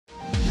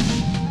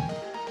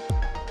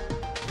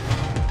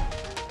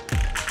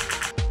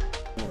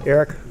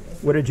Erik,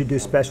 what did you do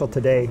special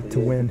today to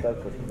win?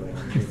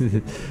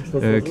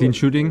 Clean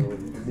shooting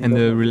and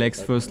a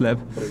relaxed first lap.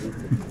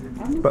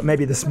 But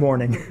maybe this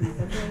morning.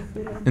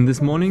 And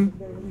this morning?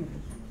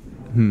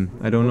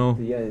 I don't know.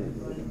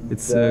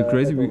 It's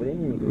crazy.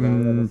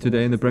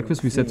 Today in the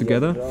breakfast we sat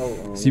together,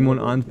 Simon,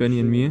 Arndt, Benny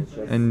and me,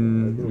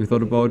 and we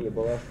thought about,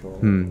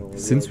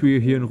 since we're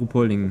here in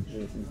Ruhpolding,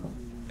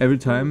 every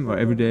time or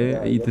every day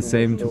I eat the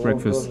same to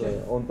breakfast.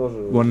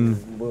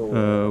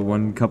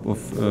 One cup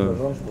of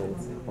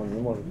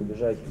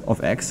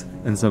eggs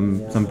and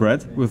some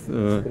bread with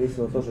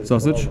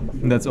sausage,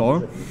 and that's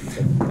all.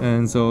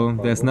 And so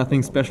there's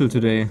nothing special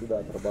today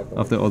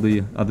after all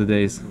the other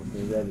days.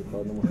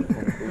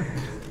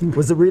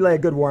 Was the relay a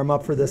good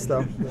warm-up for this,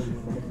 though?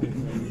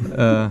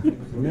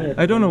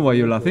 I don't know why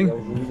you're laughing.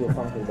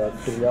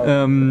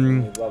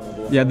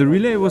 Yeah, the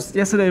relay was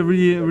yesterday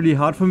really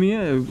hard for me.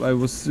 I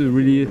was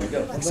really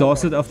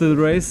exhausted after the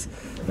race,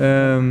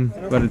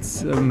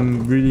 but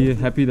I'm really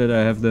happy that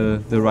I have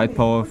the right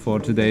power for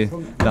today,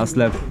 last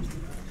lap.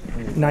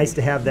 Nice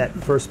to have that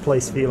first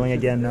place feeling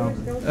again now.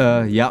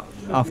 Yeah,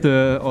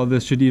 after all the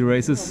shitty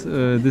races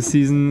this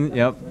season,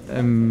 yeah,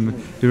 I'm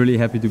really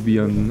happy to be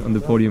on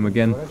the podium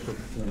again.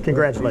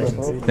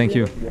 Congratulations. Thank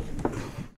you.